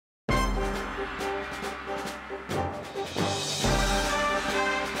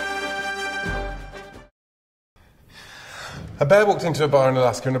A bear walked into a bar in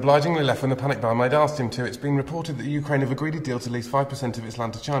Alaska and obligingly left when the panicked barmaid asked him to. It's been reported that Ukraine have agreed a deal to lease 5% of its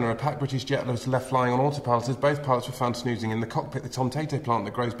land to China. A packed British jet was left flying on autopilot as both pilots were found snoozing in the cockpit. The TomTato plant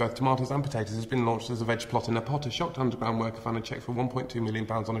that grows both tomatoes and potatoes has been launched as a veg plot in a pot. A shocked underground worker found a cheque for £1.2 million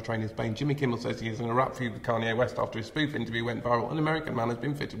on a train in Spain. Jimmy Kimmel says he is in a rap feud with Kanye West after his spoof interview went viral. An American man has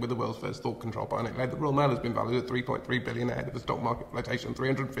been fitted with the world's first thought control bionic leg. The Royal Mail has been valued at $3.3 billion ahead of the stock market floatation.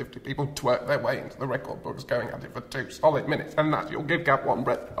 350 people twerk their way into the record books, going at it for 2 solid minutes, and that's your Giffgaff one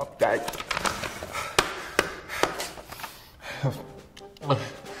breath update.